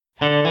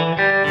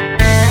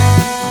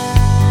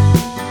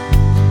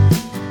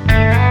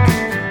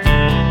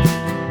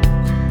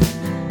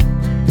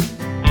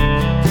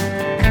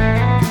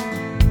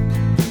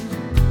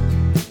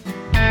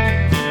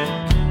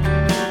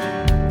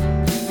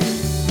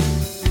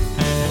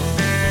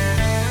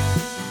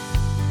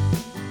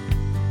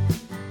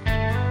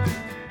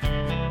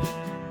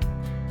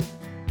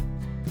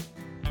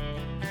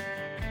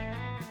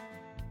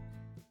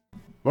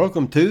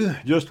Welcome to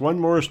Just One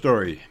More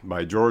Story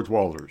by George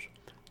Walters,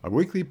 a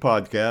weekly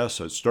podcast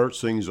that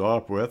starts things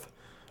off with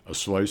a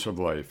slice of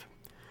life,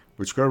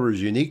 which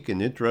covers unique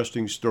and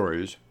interesting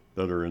stories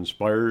that are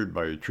inspired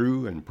by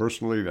true and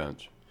personal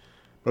events.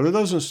 But it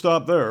doesn't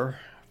stop there.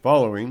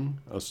 Following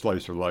a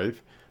slice of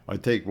life, I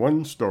take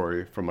one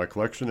story from my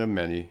collection of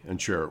many and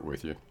share it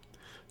with you.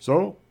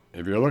 So,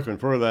 if you're looking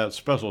for that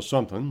special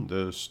something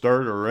to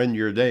start or end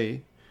your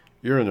day,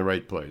 you're in the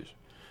right place.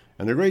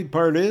 And the great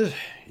part is,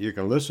 you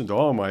can listen to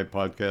all my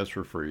podcasts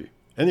for free,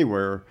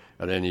 anywhere,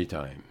 at any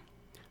time.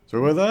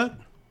 So with that,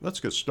 let's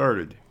get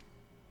started.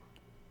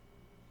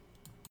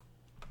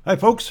 Hi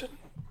folks,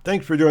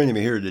 thanks for joining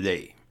me here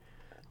today.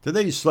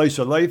 Today's slice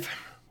of life,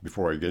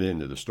 before I get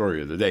into the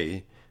story of the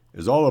day,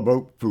 is all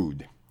about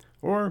food.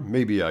 Or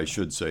maybe I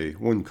should say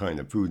one kind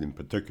of food in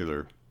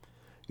particular.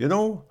 You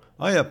know,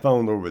 I have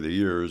found over the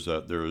years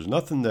that there is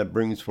nothing that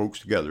brings folks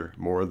together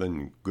more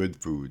than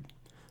good food.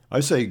 I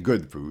say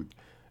good food,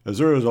 as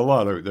there is a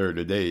lot out there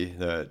today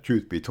that,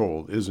 truth be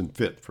told, isn't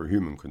fit for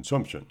human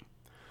consumption.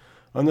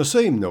 On the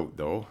same note,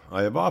 though,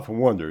 I have often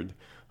wondered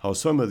how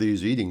some of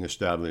these eating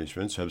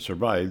establishments have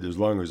survived as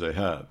long as they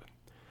have.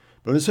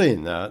 But in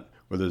saying that,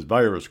 with this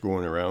virus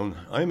going around,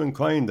 I'm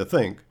inclined to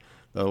think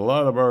that a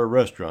lot of our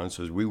restaurants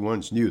as we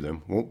once knew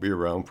them won't be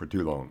around for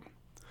too long,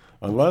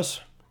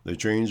 unless they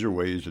change their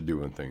ways of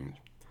doing things.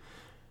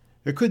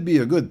 It could be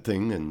a good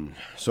thing in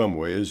some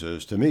ways,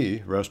 as to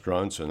me,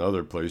 restaurants and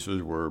other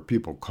places where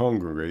people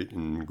congregate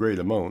in great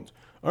amounts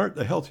aren't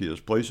the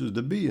healthiest places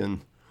to be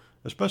in,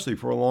 especially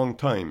for a long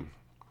time.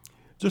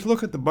 Just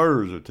look at the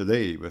bars of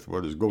today with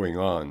what is going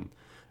on.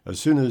 As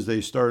soon as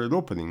they started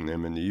opening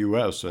them in the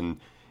U.S.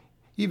 and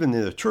even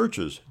in the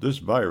churches, this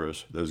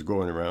virus that's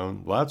going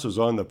around latches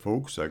on the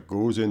folks that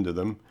goes into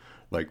them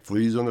like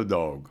fleas on a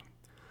dog.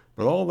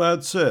 But all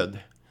that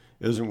said,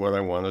 isn't what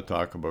I want to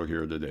talk about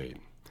here today.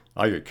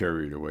 I get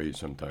carried away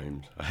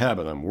sometimes, a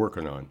habit I'm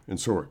working on, in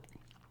short.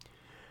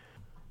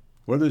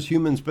 What is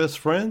human's best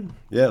friend?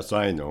 Yes,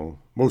 I know,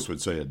 most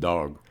would say a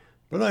dog,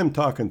 but I'm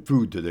talking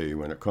food today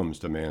when it comes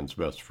to man's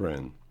best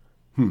friend.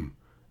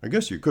 I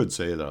guess you could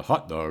say that a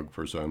hot dog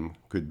for some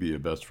could be a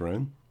best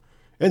friend.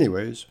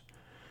 Anyways,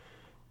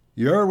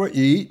 you are what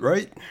you eat,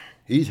 right?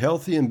 Eat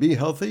healthy and be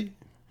healthy.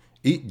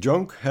 Eat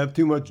junk, have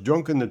too much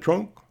junk in the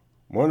trunk.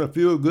 Want to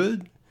feel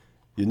good?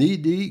 You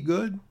need to eat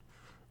good?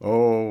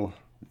 Oh,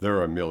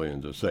 there are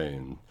millions of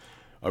sayings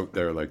out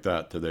there like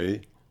that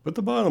today. But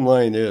the bottom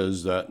line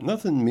is that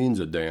nothing means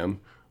a damn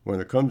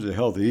when it comes to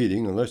healthy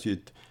eating unless you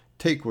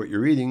take what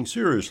you're eating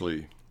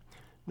seriously.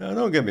 Now,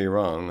 don't get me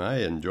wrong.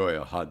 I enjoy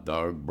a hot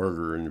dog,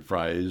 burger, and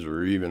fries,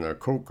 or even a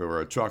Coke or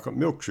a chocolate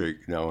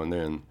milkshake now and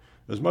then,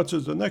 as much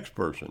as the next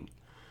person.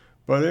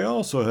 But I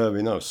also have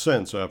enough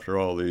sense after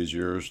all these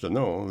years to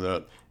know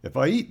that if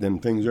I eat them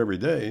things every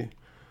day,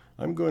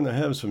 I'm going to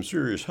have some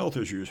serious health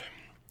issues.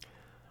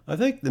 I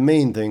think the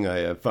main thing I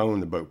have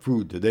found about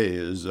food today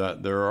is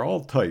that there are all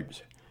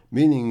types,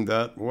 meaning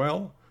that,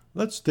 well,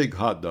 let's take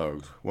hot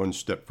dogs one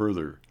step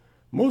further.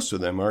 Most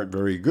of them aren't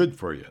very good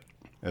for you,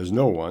 as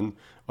no one,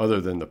 other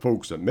than the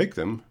folks that make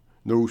them,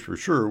 knows for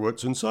sure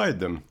what's inside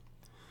them.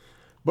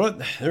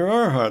 But there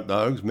are hot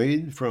dogs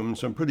made from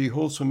some pretty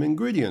wholesome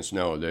ingredients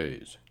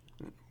nowadays.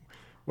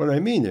 What I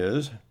mean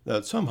is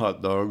that some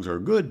hot dogs are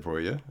good for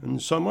you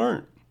and some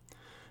aren't.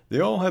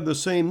 They all have the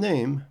same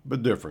name,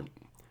 but different.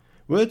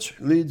 Which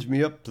leads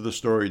me up to the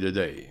story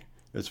today.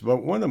 It's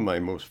about one of my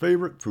most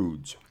favorite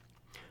foods.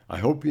 I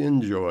hope you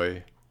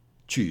enjoy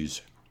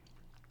cheese.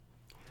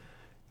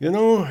 You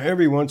know,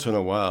 every once in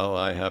a while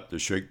I have to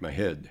shake my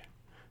head.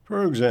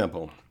 For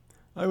example,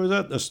 I was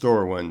at the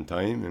store one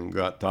time and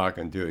got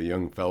talking to a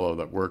young fellow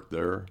that worked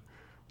there.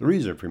 The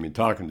reason for me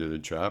talking to the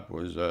chap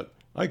was that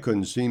I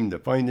couldn't seem to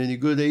find any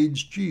good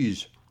aged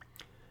cheese.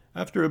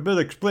 After a bit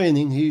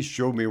explaining, he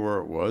showed me where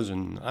it was,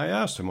 and I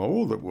asked him how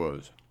old it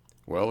was.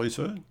 Well, he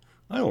said,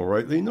 I don't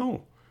rightly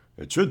know.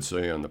 It should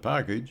say on the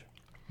package.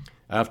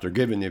 After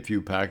giving a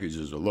few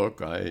packages a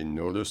look, I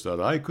noticed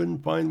that I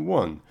couldn't find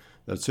one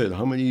that said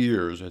how many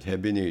years it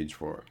had been aged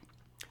for.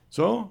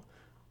 So,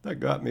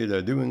 that got me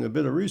to doing a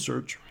bit of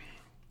research.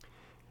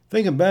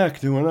 Thinking back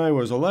to when I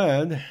was a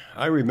lad,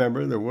 I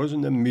remember there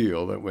wasn't a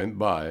meal that went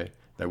by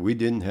that we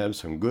didn't have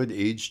some good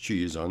aged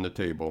cheese on the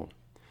table.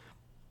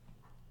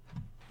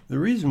 The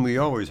reason we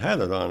always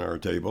had it on our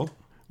table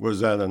was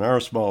that in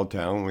our small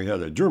town we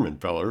had a German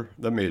feller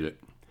that made it.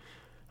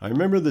 I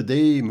remember the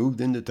day he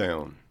moved into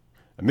town.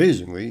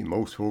 Amazingly,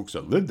 most folks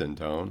that lived in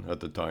town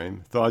at the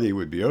time thought he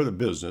would be out of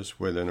business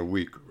within a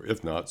week,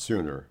 if not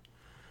sooner.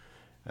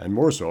 And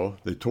more so,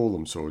 they told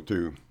him so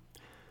too.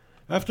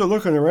 After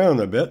looking around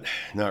a bit,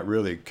 not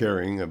really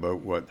caring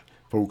about what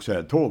folks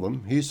had told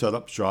him, he set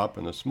up shop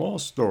in a small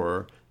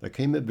store that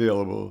came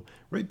available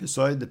right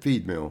beside the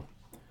feed mill.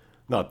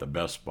 Not the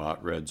best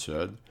spot, Red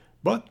said,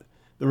 but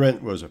the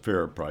rent was a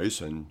fair price,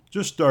 and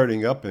just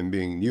starting up and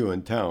being new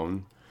in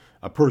town,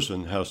 a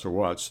person has to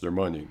watch their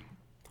money.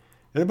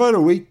 In about a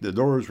week, the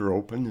doors were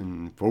open,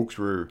 and folks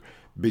were,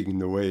 being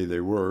the way they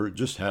were,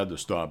 just had to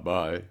stop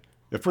by,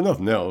 if for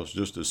nothing else,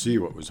 just to see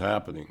what was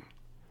happening.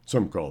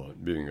 Some call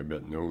it being a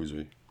bit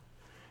nosy.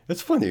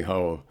 It's funny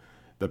how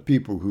the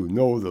people who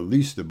know the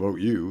least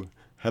about you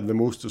have the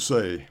most to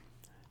say.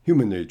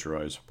 Human nature,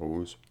 I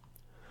suppose.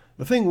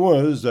 The thing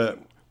was that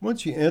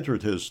once you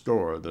entered his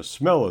store, the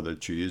smell of the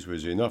cheese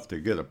was enough to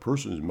get a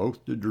person's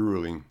mouth to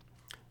drooling.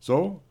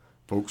 So,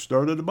 folks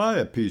started to buy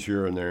a piece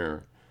here and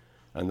there.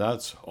 And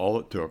that's all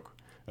it took,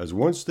 as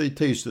once they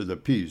tasted a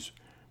piece,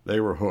 they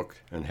were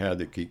hooked and had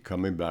to keep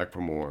coming back for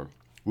more,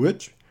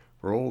 which,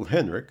 for old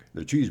Hendrik,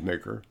 the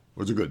cheesemaker,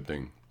 was a good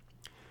thing.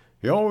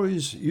 He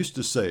always used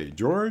to say,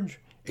 "George,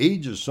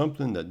 age is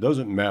something that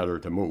doesn't matter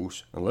to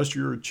most unless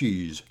you're a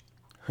cheese."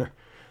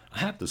 I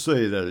have to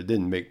say that it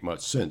didn't make much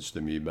sense to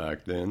me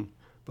back then,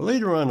 but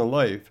later on in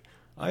life,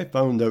 I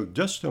found out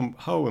just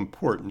how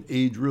important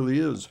age really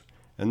is,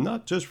 and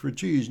not just for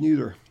cheese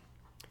neither.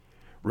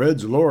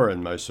 Red's Laura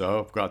and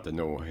myself got to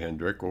know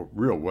Hendrik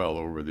real well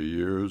over the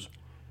years,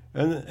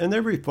 and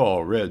every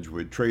fall Reg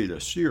would trade a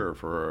steer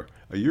for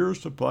a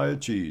year's supply of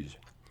cheese.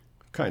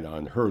 Kind of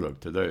unheard of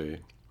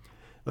today.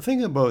 The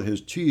thing about his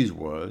cheese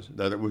was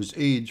that it was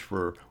aged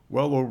for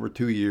well over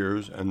 2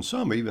 years, and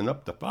some even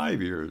up to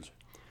 5 years.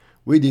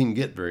 We didn't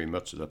get very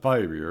much of the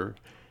 5-year,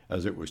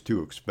 as it was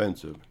too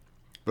expensive.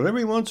 But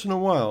every once in a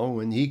while,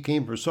 when he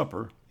came for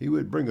supper, he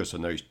would bring us a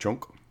nice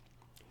chunk.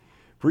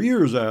 For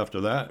years after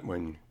that,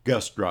 when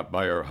guests dropped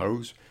by our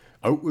house,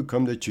 out would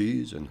come the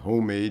cheese and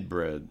homemade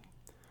bread.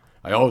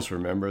 I also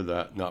remember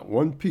that not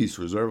one piece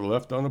was ever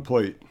left on a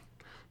plate,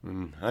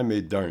 and I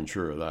made darn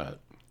sure of that.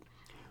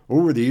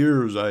 Over the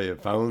years, I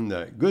have found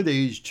that good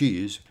aged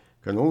cheese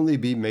can only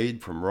be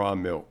made from raw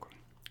milk.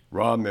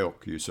 Raw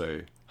milk, you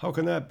say. How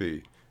can that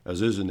be?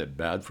 As isn't it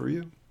bad for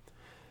you?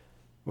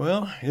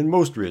 Well, in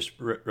most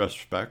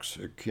respects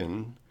it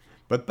can,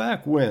 but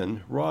back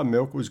when, raw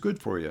milk was good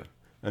for you,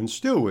 and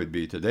still would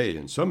be today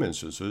in some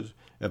instances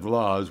if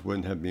laws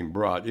wouldn't have been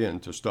brought in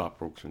to stop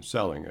folks from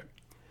selling it.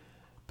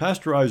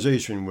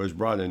 Pasteurization was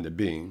brought into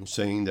being,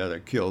 saying that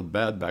it killed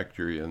bad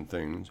bacteria and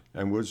things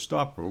and would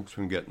stop folks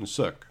from getting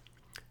sick.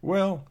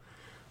 Well,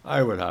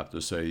 I would have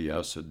to say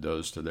yes, it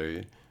does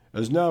today,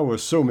 as now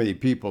with so many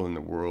people in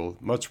the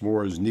world, much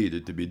more is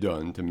needed to be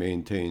done to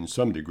maintain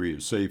some degree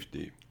of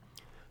safety.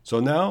 So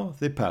now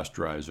they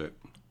pasteurize it.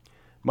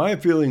 My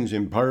feelings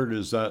in part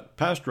is that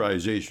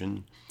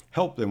pasteurization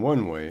helped in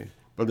one way,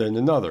 but in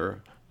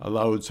another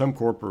allowed some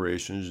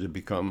corporations to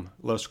become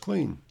less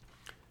clean,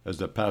 as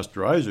the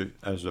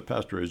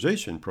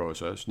pasteurization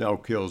process now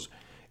kills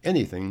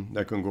anything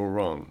that can go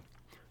wrong,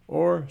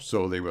 or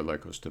so they would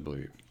like us to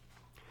believe.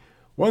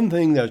 One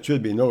thing that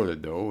should be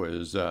noted, though,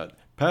 is that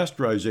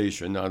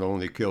pasteurization not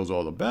only kills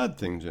all the bad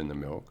things in the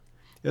milk,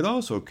 it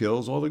also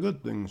kills all the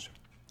good things,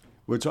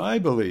 which I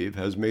believe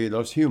has made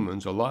us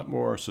humans a lot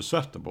more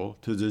susceptible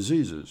to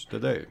diseases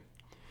today.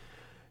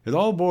 It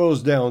all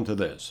boils down to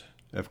this.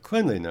 If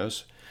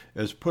cleanliness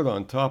is put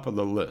on top of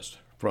the list,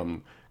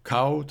 from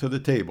cow to the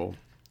table,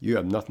 you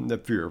have nothing to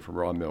fear from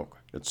raw milk.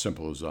 It's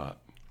simple as that.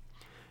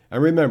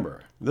 And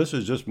remember, this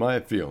is just my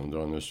feelings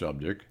on the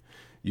subject.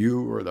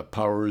 You or the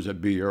powers that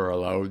be are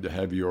allowed to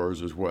have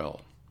yours as well.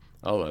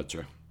 I'll let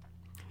you.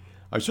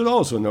 I should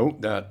also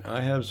note that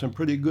I have some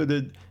pretty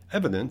good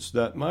evidence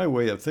that my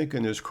way of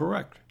thinking is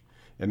correct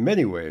in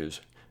many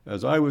ways,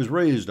 as I was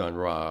raised on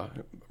raw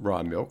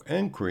milk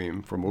and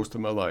cream for most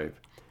of my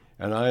life,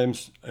 and I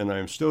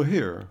am still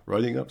here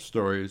writing up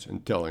stories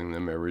and telling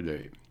them every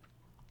day.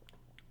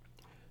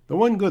 The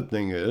one good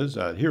thing is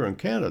that here in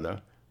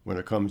Canada, when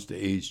it comes to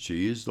aged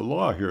cheese, the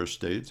law here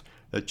states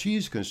that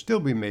cheese can still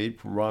be made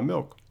from raw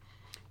milk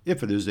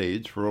if it is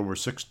aged for over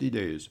 60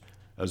 days,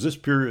 as this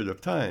period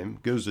of time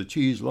gives the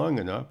cheese long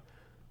enough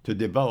to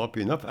develop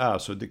enough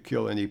acid to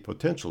kill any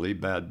potentially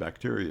bad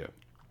bacteria.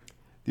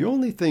 The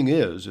only thing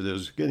is, it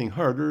is getting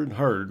harder and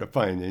harder to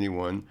find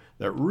anyone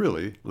that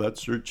really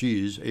lets their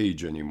cheese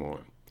age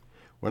anymore.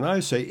 When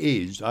I say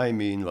aged, I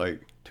mean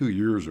like 2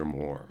 years or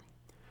more.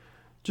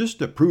 Just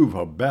to prove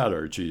how bad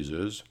our cheese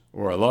is,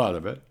 or a lot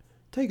of it,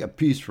 take a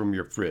piece from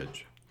your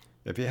fridge.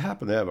 If you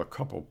happen to have a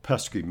couple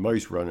pesky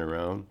mice running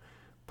around,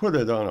 put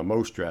it on a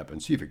mouse trap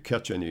and see if it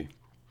catch any.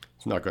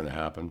 It's not going to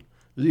happen.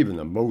 Even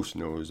the mouse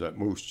knows that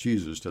most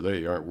cheeses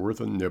today aren't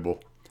worth a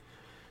nibble.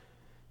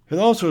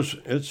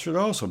 It should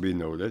also be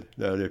noted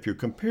that if you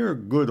compare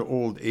good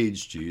old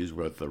aged cheese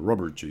with the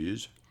rubber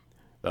cheese,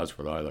 that's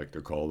what I like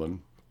to call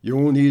them, you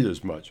won't eat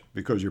as much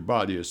because your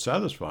body is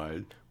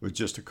satisfied with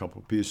just a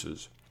couple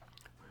pieces.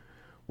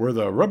 Where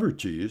the rubber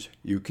cheese,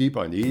 you keep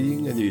on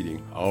eating and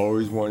eating,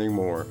 always wanting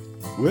more,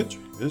 which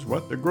is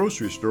what the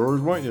grocery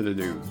stores want you to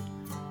do.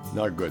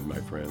 Not good, my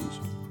friends.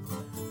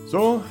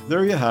 So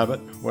there you have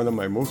it, one of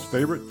my most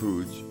favorite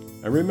foods.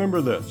 And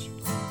remember this,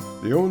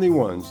 the only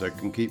ones that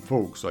can keep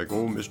folks like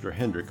old Mr.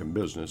 Hendrik in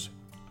business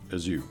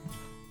is you.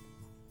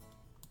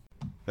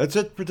 That's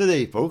it for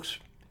today, folks.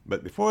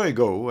 But before I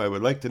go, I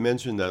would like to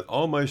mention that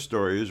all my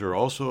stories are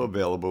also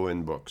available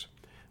in books.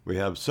 We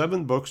have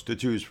 7 books to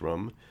choose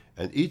from,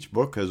 and each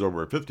book has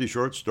over 50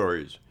 short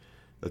stories.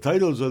 The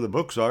titles of the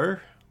books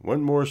are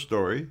One More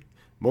Story,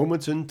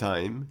 Moments in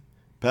Time,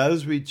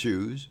 Paths We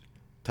Choose,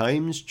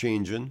 Time's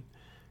Changin',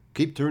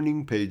 Keep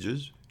Turning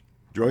Pages,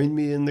 Join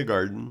Me in the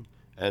Garden,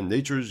 and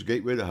Nature's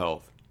Gateway to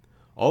Health.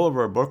 All of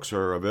our books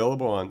are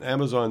available on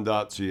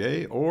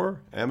Amazon.ca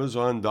or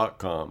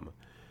Amazon.com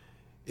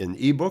in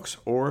ebooks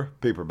or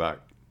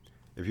paperback.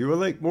 If you would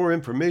like more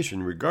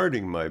information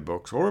regarding my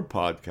books or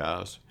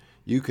podcasts,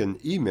 you can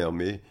email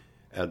me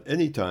at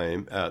any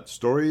time at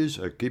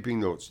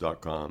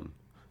stories@keepingnotes.com.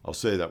 I'll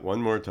say that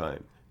one more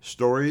time,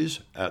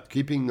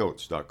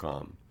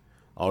 stories@keepingnotes.com.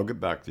 I'll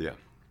get back to you.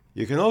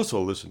 You can also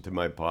listen to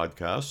my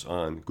podcasts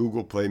on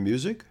Google Play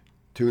Music,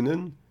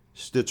 TuneIn,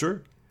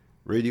 Stitcher,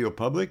 Radio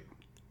Public,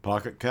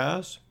 Pocket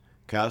Cast,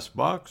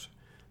 Castbox,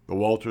 The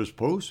Walters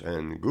Post,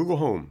 and Google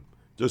Home.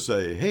 Just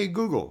say, "Hey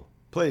Google,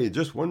 play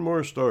Just One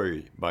More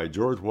Story" by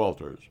George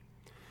Walters.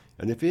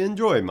 And if you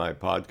enjoy my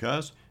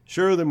podcasts,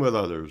 share them with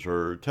others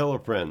or tell a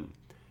friend.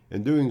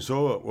 In doing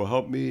so, it will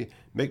help me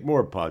make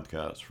more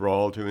podcasts for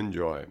all to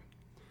enjoy.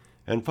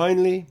 And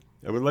finally,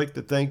 I would like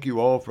to thank you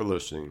all for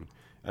listening.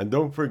 And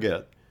don't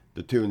forget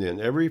to tune in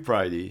every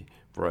Friday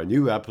for a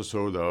new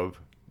episode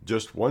of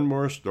Just One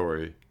More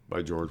Story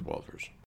by George Walters.